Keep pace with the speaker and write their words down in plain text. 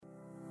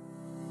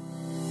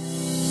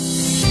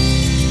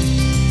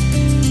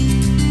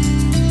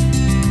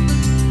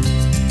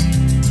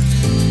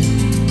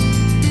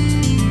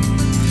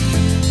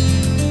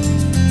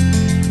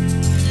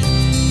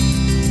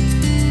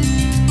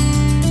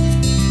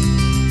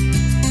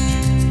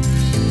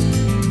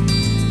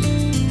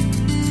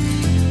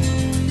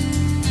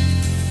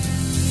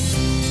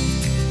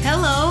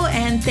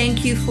and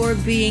thank you for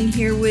being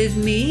here with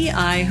me.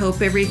 I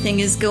hope everything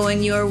is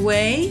going your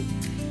way.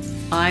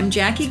 I'm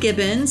Jackie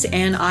Gibbons,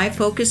 and I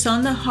focus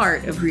on the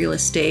heart of real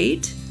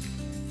estate,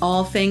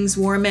 all things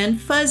warm and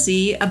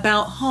fuzzy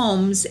about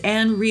homes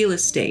and real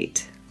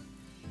estate.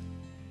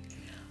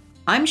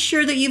 I'm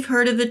sure that you've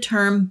heard of the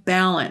term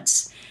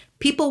balance.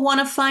 People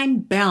want to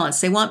find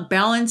balance. They want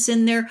balance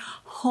in their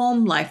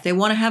home life. They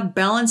want to have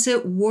balance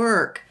at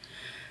work.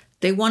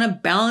 They want to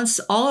balance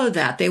all of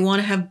that. They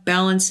want to have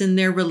balance in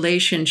their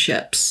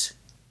relationships.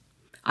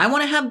 I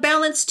want to have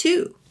balance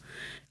too.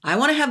 I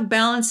want to have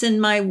balance in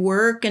my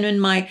work and in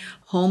my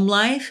home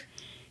life.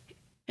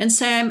 And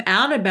say I'm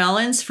out of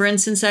balance, for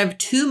instance, I have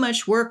too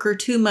much work or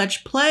too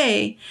much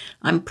play,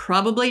 I'm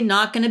probably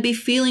not going to be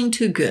feeling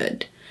too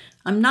good.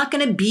 I'm not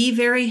going to be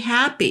very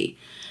happy.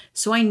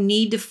 So I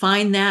need to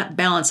find that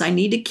balance. I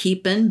need to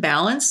keep in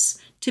balance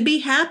to be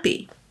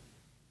happy.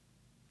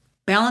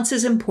 Balance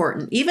is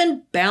important,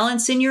 even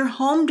balance in your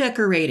home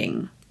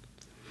decorating.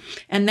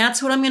 And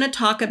that's what I'm going to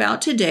talk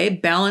about today,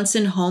 balance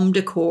in home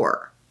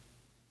decor.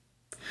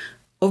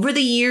 Over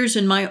the years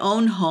in my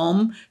own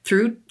home,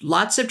 through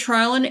lots of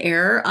trial and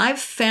error, I've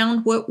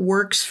found what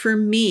works for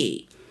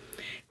me,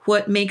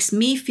 what makes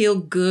me feel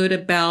good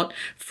about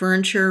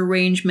furniture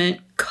arrangement,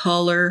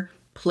 color,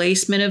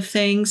 placement of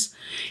things.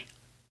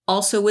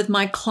 Also with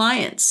my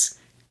clients.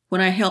 When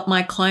I help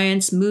my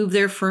clients move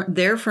their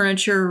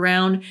furniture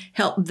around,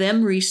 help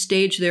them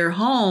restage their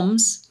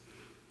homes,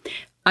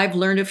 I've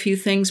learned a few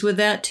things with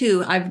that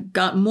too. I've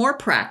got more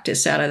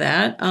practice out of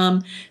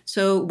that.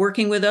 So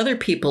working with other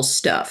people's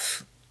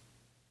stuff.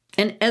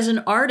 And as an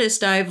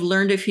artist, I've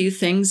learned a few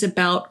things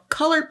about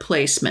color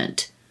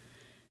placement,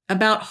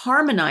 about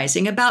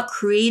harmonizing, about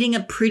creating a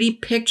pretty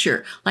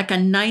picture, like a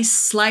nice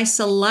slice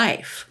of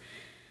life,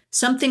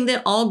 something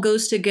that all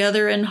goes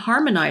together and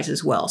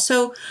harmonizes well.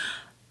 So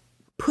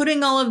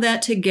putting all of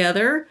that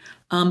together,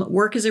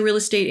 work as a real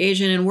estate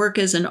agent and work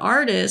as an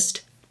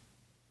artist,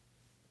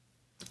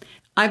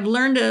 I've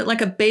learned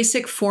a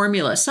basic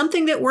formula,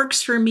 something that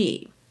works for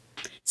me,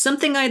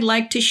 something I'd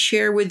like to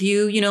share with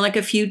you, like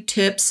a few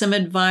tips, some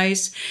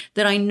advice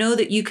that I know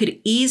that you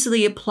could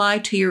easily apply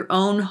to your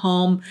own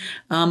home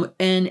and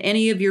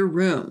any of your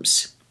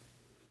rooms.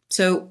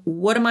 So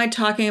what am I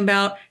talking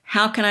about?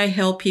 How can I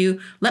help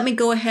you? Let me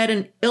go ahead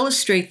and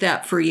illustrate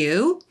that for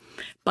you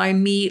by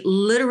me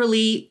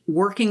literally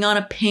working on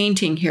a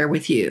painting here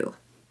with you.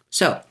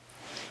 So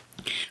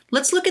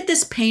let's look at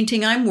this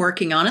painting I'm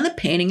working on. And the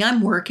painting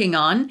I'm working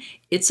on,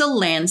 it's a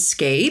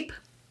landscape.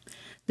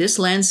 This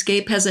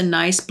landscape has a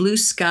nice blue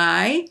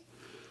sky.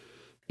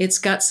 It's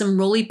got some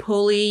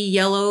roly-poly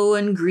yellow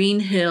and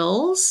green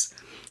hills.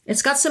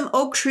 It's got some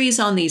oak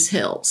trees on these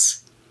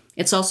hills.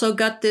 It's also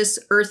got this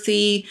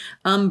earthy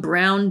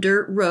brown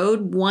dirt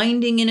road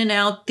winding in and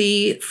out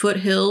the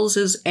foothills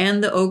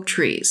and the oak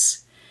trees.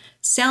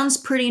 Sounds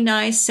pretty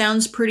nice,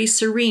 sounds pretty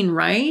serene,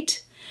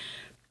 right?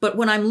 But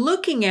when I'm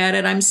looking at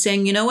it, I'm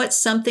saying, you know what?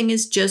 Something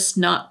is just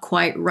not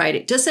quite right.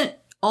 It doesn't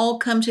all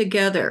come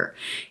together.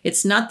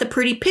 It's not the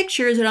pretty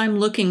picture that I'm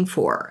looking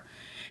for.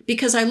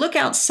 Because I look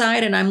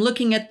outside and I'm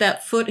looking at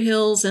that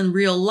foothills and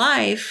real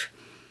life,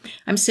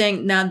 I'm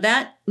saying, now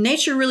that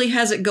nature really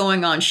has it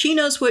going on. She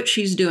knows what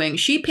she's doing.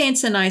 She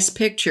paints a nice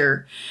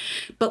picture.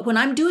 But when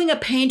I'm doing a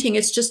painting,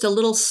 it's just a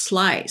little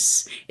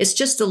slice. It's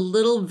just a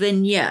little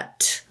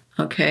vignette.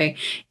 Okay.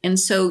 And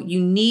so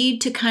you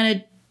need to kind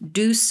of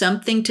do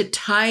something to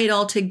tie it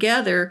all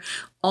together,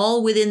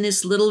 all within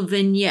this little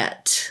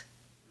vignette.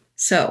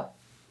 So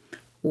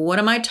what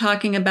am I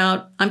talking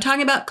about? I'm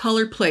talking about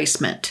color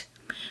placement.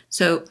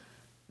 So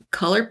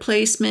color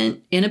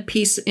placement in a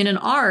piece, in an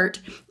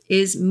art,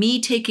 is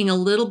me taking a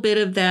little bit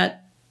of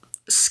that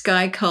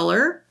sky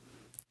color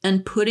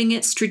and putting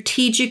it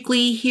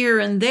strategically here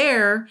and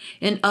there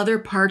in other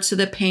parts of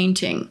the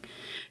painting.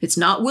 It's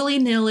not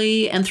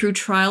willy-nilly, and through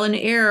trial and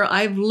error,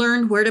 I've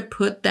learned where to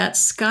put that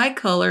sky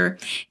color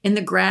in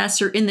the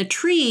grass or in the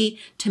tree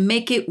to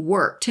make it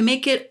work, to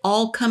make it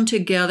all come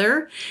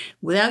together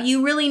without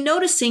you really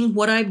noticing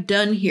what I've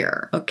done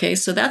here. Okay,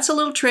 so that's a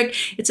little trick.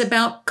 It's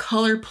about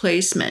color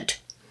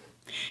placement.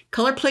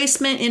 Color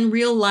placement in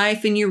real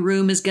life in your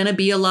room is going to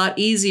be a lot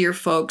easier,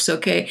 folks,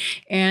 okay?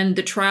 And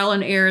the trial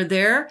and error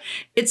there,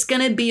 it's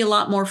going to be a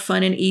lot more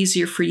fun and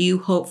easier for you,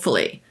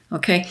 hopefully.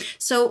 Okay,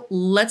 so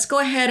let's go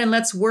ahead and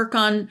let's work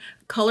on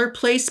color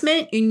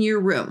placement in your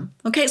room.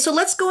 Okay, so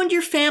let's go into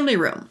your family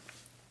room.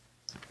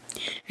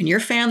 In your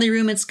family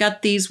room, it's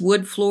got these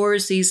wood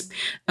floors, these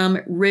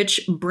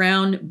rich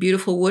brown,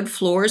 beautiful wood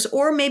floors,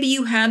 or maybe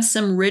you have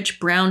some rich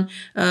brown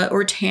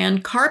or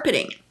tan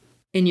carpeting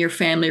in your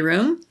family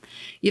room.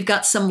 You've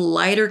got some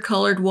lighter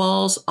colored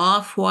walls,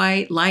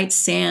 off-white, light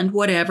sand,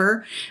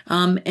 whatever.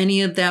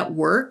 Any of that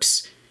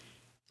works.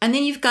 And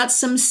then you've got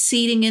some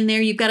seating in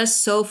there. You've got a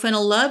sofa and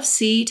a love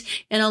seat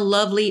and a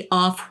lovely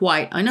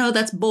off-white. I know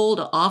that's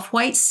bold,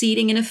 off-white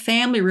seating in a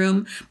family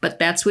room, but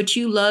that's what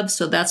you love,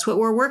 so that's what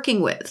we're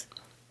working with.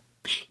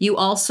 You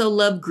also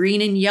love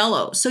green and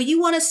yellow, so you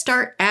want to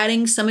start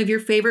adding some of your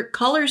favorite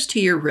colors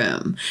to your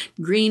room.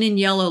 Green and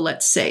yellow,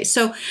 let's say.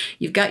 So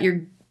you've got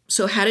your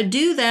So how to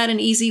do that,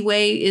 an easy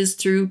way is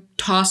through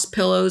toss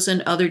pillows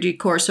and other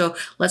decor. So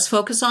let's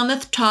focus on the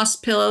toss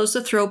pillows,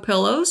 the throw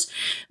pillows.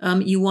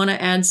 You want to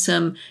add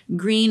some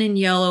green and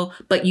yellow,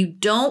 but you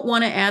don't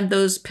want to add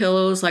those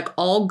pillows like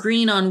all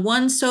green on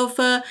one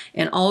sofa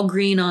and all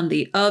green on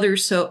the other,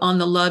 so on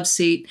the love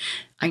seat.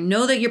 I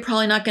know that you're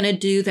probably not going to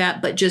do that,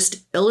 but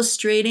just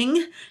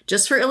illustrating,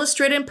 just for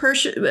illustrative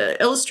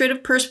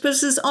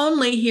purposes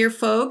only here,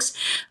 folks.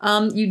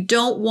 You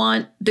don't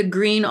want the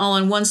green all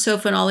on one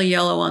sofa and all the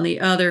yellow on the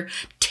other.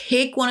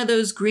 Take one of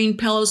those green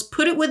pillows,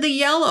 put it with the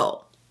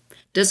yellow.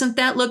 Doesn't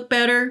that look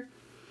better?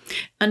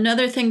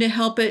 Another thing to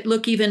help it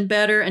look even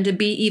better and to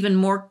be even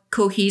more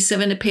cohesive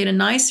and to paint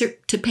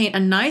a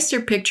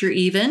nicer picture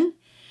even,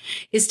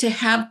 is to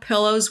have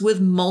pillows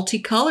with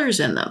multicolors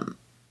in them.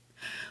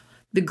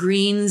 The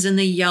greens and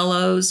the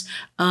yellows,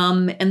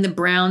 and the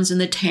browns and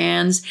the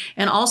tans,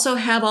 and also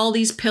have all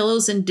these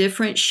pillows in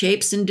different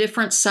shapes and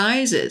different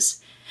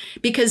sizes.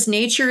 Because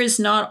nature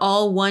is not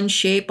all one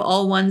shape,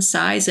 all one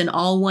size, and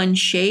all one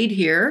shade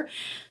here.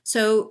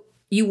 So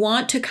you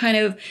want to kind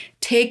of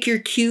take your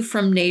cue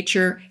from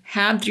nature,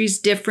 have these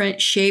different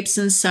shapes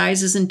and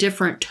sizes and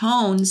different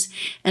tones,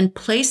 and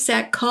place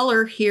that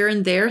color here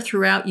and there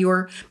throughout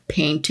your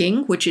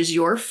painting, which is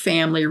your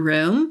family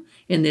room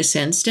in this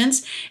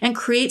instance, and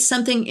create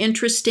something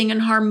interesting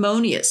and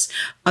harmonious.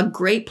 A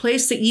great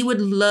place that you would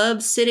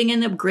love sitting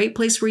in, a great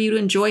place where you'd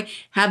enjoy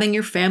having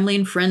your family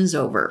and friends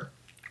over.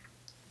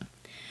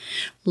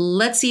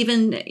 Let's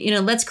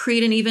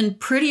create an even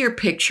prettier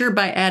picture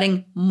by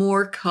adding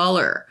more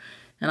color.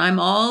 And I'm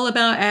all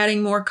about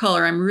adding more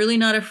color. I'm really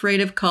not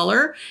afraid of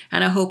color,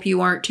 and I hope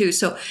you aren't too.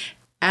 So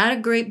add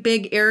a great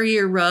big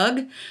area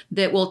rug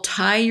that will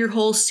tie your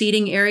whole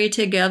seating area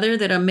together,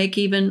 that'll make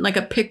even like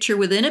a picture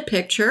within a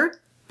picture,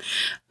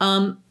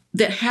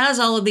 that has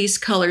all of these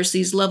colors,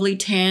 these lovely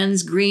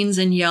tans, greens,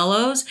 and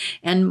yellows,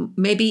 and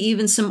maybe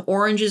even some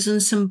oranges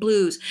and some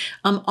blues.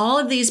 All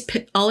of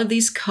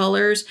these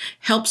colors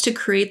helps to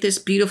create this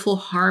beautiful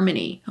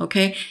harmony,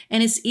 okay?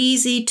 And it's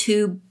easy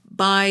to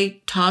buy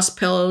toss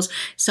pillows.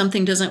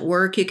 Something doesn't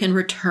work, you can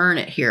return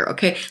it here,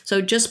 okay?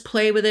 So just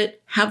play with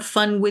it, have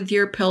fun with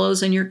your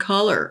pillows and your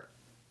color.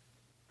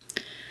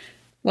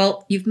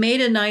 Well, you've made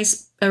a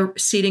nice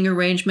seating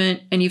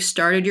arrangement and you've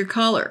started your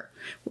color,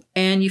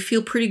 and you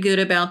feel pretty good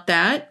about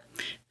that.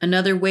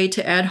 Another way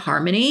to add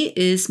harmony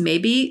is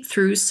maybe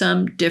through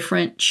some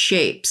different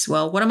shapes.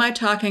 Well, what am I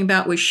talking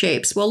about with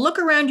shapes? Well, look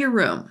around your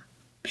room.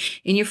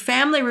 In your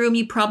family room,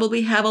 you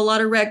probably have a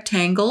lot of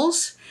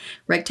rectangles.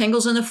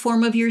 Rectangles in the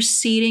form of your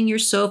seating, your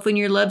sofa, and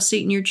your love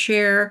seat, and your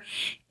chair,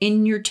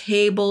 in your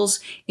tables,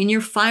 in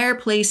your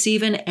fireplace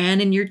even,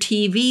 and in your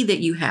TV that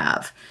you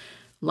have.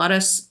 A lot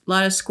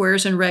of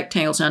squares and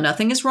rectangles. Now,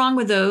 nothing is wrong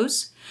with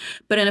those,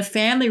 but in a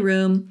family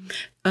room,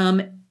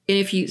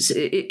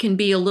 it can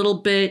be a little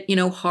bit,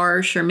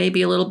 harsh or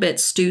maybe a little bit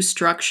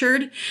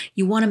structured.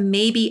 You want to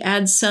maybe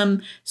add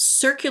some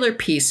circular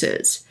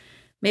pieces,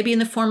 maybe in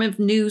the form of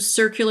new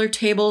circular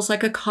tables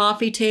like a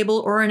coffee table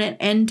or an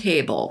end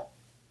table.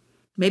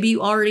 Maybe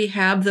you already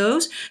have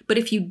those, but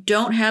if you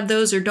don't have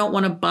those or don't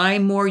want to buy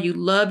more, you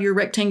love your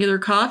rectangular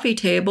coffee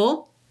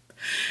table,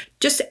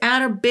 just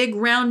add a big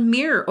round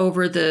mirror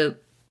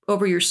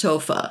over your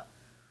sofa.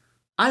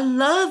 I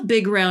love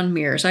big round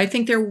mirrors. I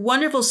think they're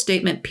wonderful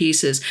statement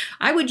pieces.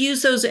 I would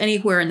use those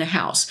anywhere in the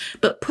house,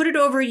 but put it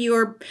over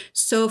your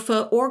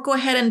sofa or go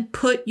ahead and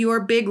put your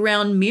big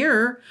round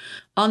mirror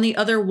on the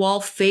other wall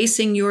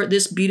facing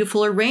this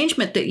beautiful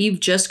arrangement that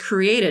you've just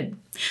created.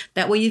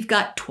 That way you've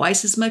got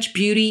twice as much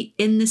beauty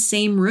in the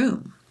same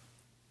room.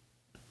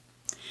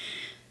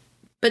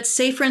 But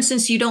say, for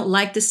instance, you don't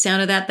like the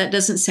sound of that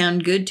doesn't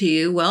sound good to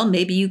you. Well,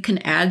 maybe you can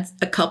add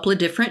a couple of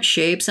different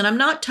shapes. And I'm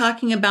not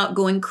talking about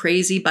going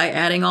crazy by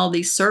adding all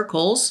these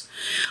circles.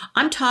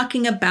 I'm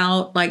talking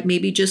about like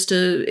maybe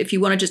if you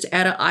want to just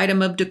add an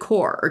item of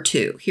decor or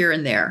two here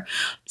and there.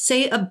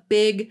 Say a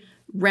big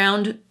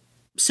round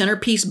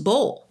centerpiece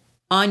bowl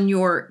on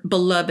your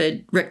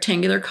beloved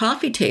rectangular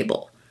coffee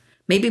table.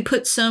 Maybe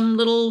put some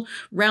little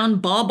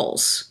round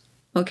baubles,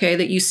 okay,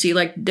 that you see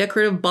like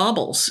decorative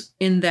baubles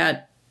in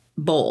that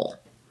bowl.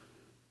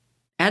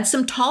 Add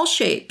some tall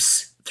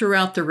shapes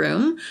throughout the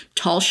room,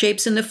 tall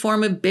shapes in the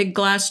form of big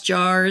glass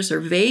jars or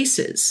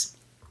vases.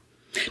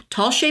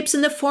 Tall shapes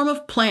in the form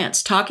of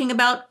plants, talking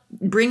about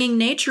bringing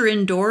nature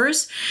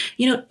indoors.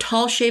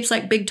 Tall shapes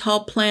like big,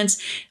 tall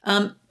plants.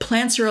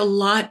 Plants are a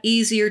lot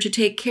easier to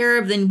take care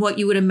of than what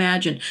you would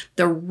imagine.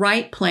 The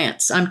right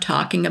plants I'm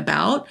talking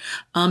about.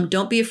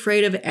 Don't be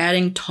afraid of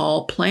adding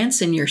tall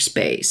plants in your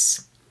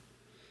space.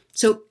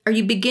 So are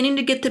you beginning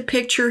to get the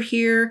picture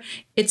here?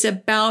 It's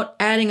about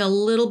adding a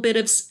little bit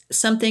of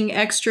something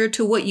extra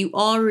to what you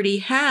already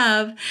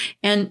have.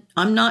 And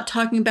I'm not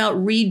talking about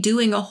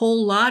redoing a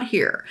whole lot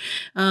here.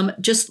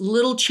 Just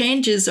little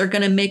changes are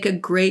going to make a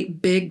great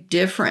big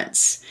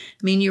difference.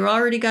 I mean, you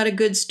already got a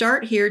good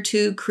start here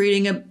to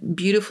creating a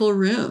beautiful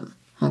room,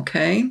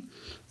 okay?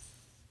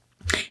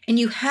 And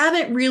you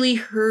haven't really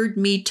heard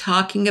me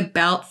talking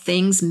about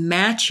things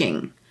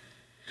matching.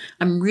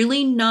 I'm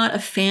really not a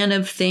fan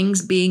of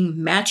things being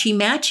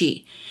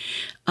matchy-matchy.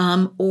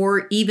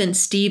 Or even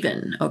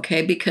Steven,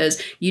 okay?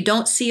 Because you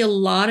don't see a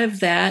lot of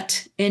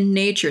that in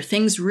nature.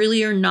 Things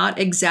really are not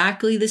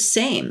exactly the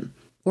same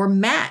or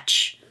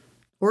match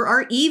or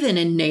are even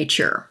in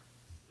nature.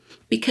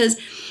 Because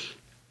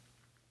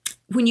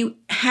when you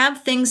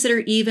have things that are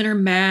even or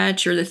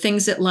match, or the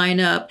things that line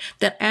up,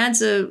 that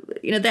adds a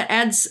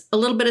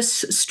little bit of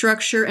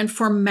structure and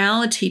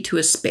formality to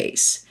a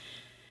space.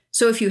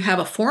 So if you have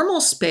a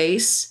formal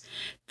space,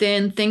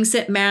 then things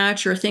that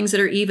match or things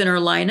that are even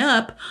or line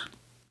up,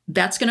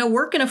 that's going to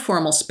work in a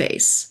formal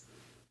space.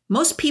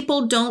 Most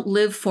people don't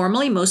live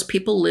formally. Most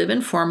people live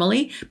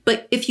informally.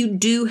 But if you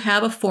do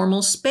have a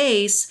formal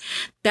space,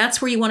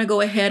 that's where you want to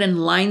go ahead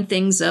and line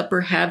things up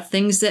or have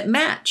things that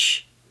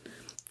match.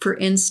 For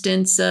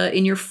instance,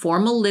 in your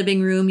formal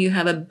living room, you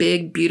have a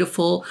big,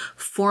 beautiful,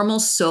 formal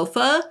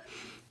sofa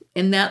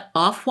in that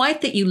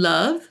off-white that you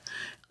love.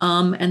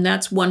 And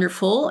that's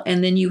wonderful.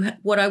 And then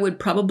what I would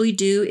probably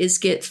do is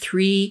get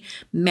 3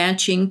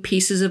 matching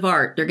pieces of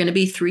art. They're going to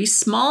be 3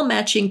 small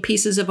matching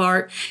pieces of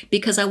art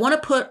because I want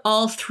to put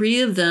all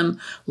 3 of them,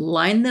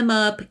 line them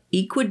up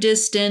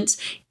equidistant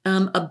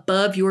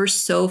above your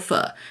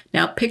sofa.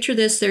 Now picture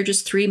this, they're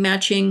just 3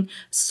 matching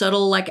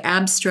subtle, like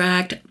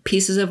abstract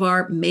pieces of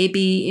art,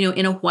 maybe,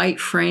 in a white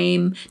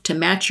frame to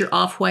match your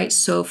off-white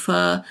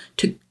sofa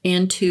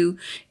in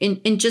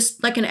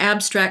just like an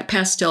abstract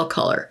pastel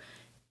color.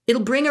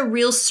 It'll bring a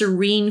real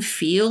serene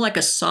feel, like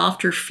a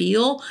softer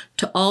feel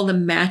to all the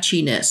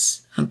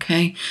matchiness,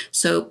 okay?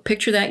 So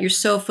picture that, your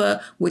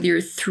sofa with your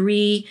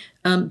 3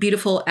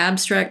 beautiful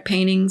abstract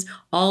paintings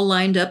all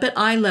lined up at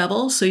eye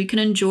level so you can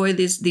enjoy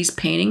these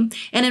painting.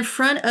 And in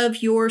front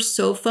of your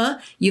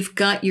sofa, you've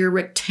got your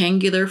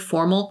rectangular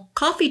formal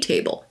coffee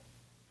table.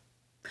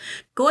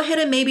 Go ahead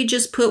and maybe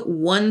just put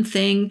one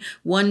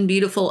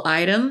beautiful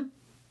item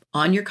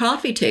on your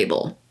coffee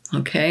table,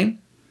 okay?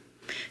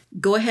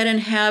 Go ahead and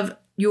have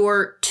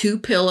your 2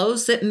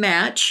 pillows that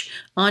match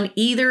on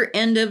either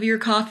end of your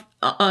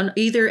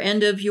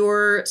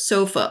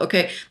sofa.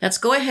 Okay, let's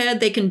go ahead.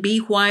 They can be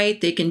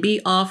white, they can be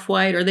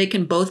off-white, or they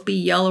can both be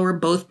yellow or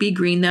both be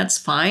green. That's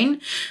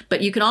fine.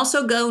 But you can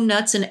also go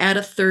nuts and add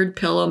a 3rd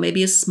pillow,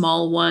 maybe a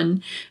small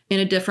one in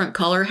a different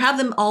color. Have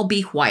them all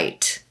be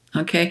white.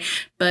 Okay,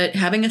 but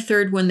having a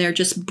 3rd one there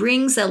just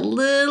brings a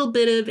little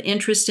bit of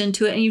interest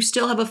into it, and you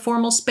still have a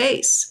formal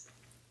space.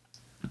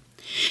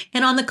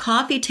 And on the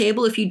coffee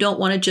table, if you don't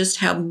want to just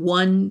have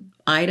one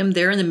item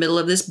there in the middle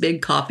of this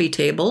big coffee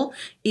table,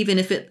 even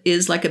if it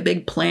is like a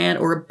big plant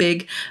or a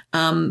big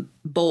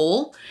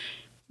bowl,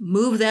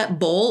 move that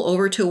bowl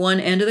over to one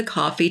end of the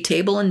coffee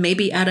table and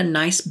maybe add a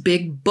nice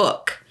big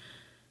book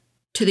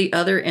to the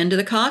other end of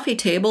the coffee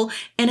table.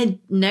 And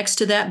next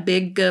to that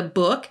big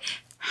book,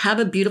 have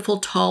a beautiful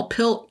tall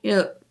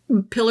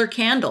pillar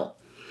candle.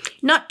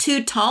 Not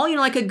too tall,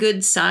 like a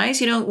good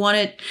size. You don't want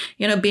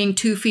it, being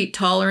 2 feet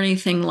tall or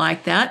anything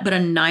like that, but a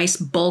nice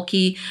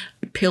bulky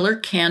pillar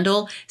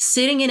candle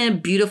sitting in a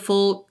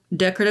beautiful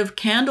decorative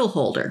candle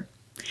holder.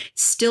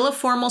 Still a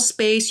formal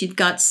space. You've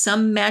got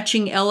some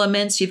matching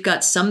elements. You've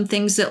got some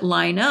things that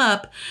line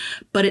up,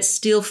 but it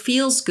still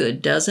feels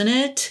good, doesn't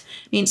it?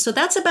 So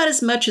that's about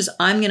as much as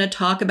I'm going to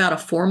talk about a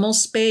formal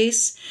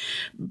space,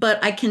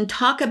 but I can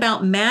talk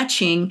about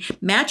matching.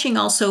 Matching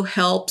also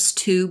helps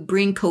to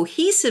bring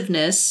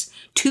cohesiveness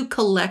to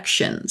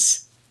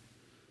collections.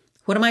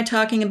 What am I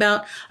talking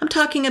about? I'm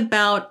talking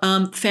about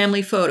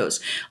family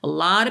photos. A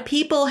lot of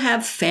people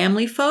have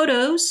family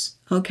photos.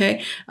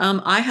 Okay,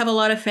 I have a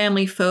lot of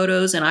family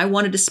photos, and I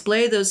want to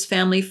display those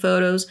family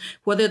photos,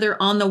 whether they're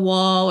on the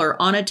wall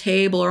or on a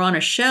table or on a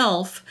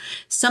shelf.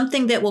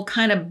 Something that will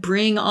kind of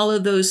bring all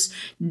of those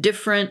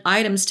different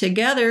items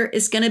together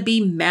is going to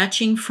be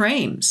matching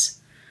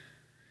frames.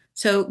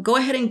 So go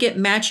ahead and get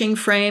matching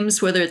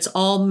frames, whether it's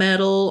all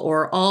metal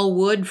or all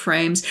wood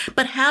frames,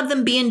 but have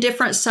them be in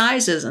different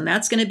sizes, and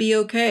that's going to be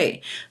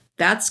okay.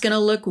 That's going to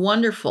look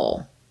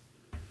wonderful.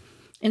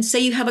 And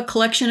say you have a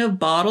collection of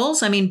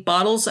bottles.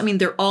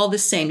 They're all the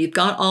same. You've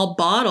got all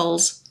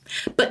bottles,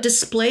 but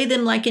display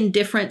them like in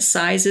different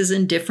sizes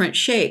and different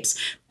shapes.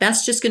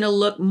 That's just going to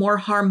look more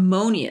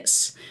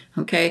harmonious,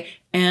 okay?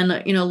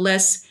 And,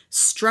 less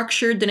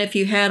structured than if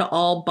you had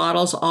all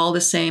bottles all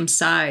the same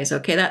size,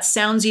 okay? That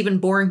sounds even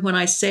boring when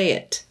I say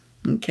it,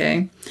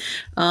 okay?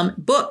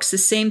 Books, the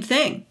same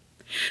thing.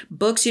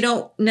 Books, you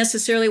don't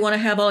necessarily want to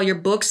have all your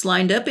books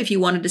lined up. If you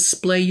want to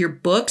display your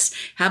books,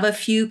 have a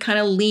few kind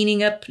of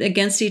leaning up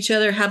against each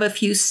other, have a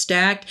few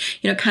stacked,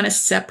 kind of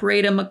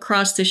separate them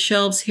across the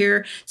shelves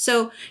here.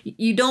 So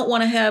you don't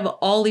want to have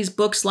all these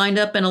books lined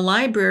up in a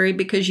library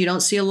because you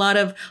don't see a lot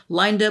of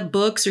lined up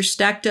books or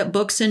stacked up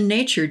books in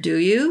nature, do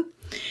you?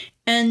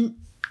 And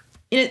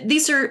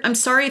I'm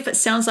sorry if it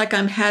sounds like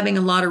I'm having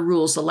a lot of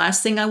rules. The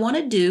last thing I want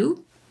to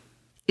do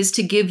is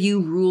to give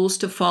you rules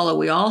to follow.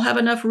 We all have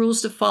enough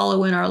rules to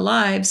follow in our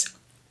lives.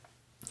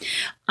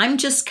 I'm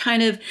just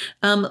kind of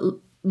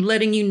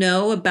letting you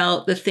know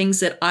about the things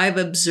that I've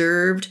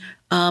observed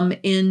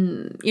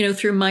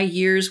through my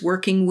years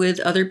working with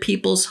other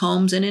people's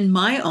homes and in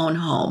my own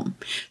home,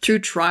 through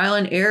trial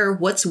and error,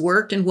 what's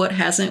worked and what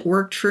hasn't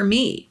worked for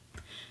me.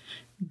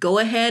 Go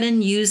ahead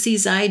and use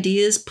these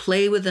ideas,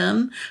 play with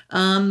them,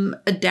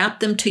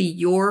 adapt them to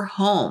your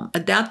home,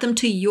 adapt them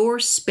to your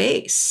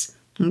space.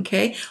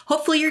 Okay.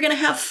 Hopefully you're going to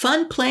have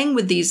fun playing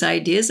with these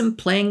ideas and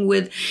playing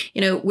with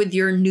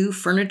your new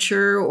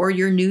furniture or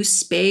your new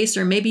space,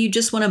 or maybe you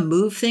just want to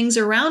move things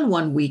around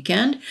one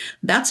weekend.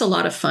 That's a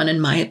lot of fun, in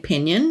my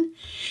opinion,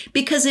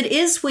 because it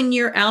is when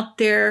you're out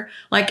there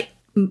like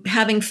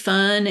having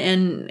fun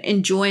and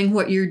enjoying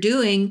what you're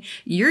doing,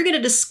 you're going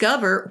to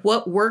discover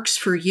what works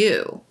for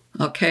you.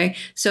 Okay,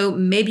 so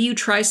maybe you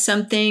try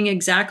something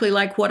exactly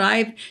like what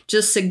I've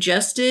just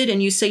suggested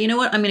and you say, you know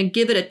what, I'm going to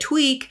give it a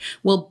tweak.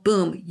 Well,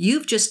 boom,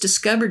 you've just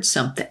discovered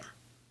something.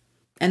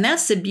 And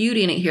that's the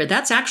beauty in it here.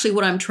 That's actually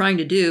what I'm trying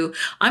to do.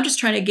 I'm just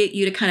trying to get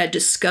you to kind of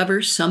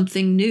discover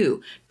something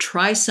new.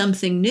 Try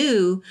something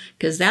new,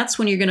 because that's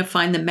when you're going to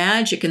find the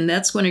magic, and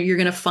that's when you're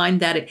going to find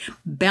that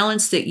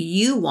balance that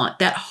you want,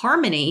 that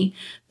harmony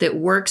that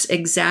works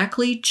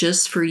exactly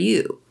just for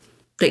you,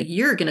 that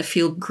you're going to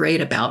feel great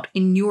about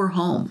in your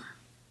home.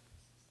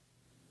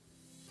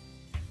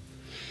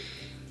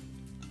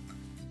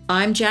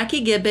 I'm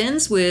Jackie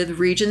Gibbons with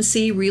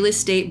Regency Real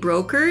Estate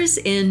Brokers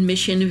in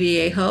Mission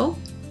Viejo.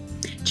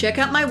 Check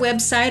out my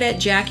website at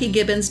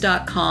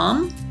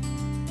JackieGibbons.com.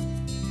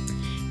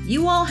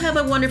 You all have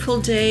a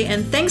wonderful day,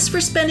 and thanks for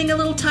spending a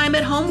little time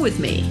at home with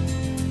me.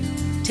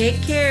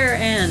 Take care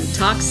and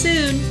talk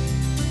soon.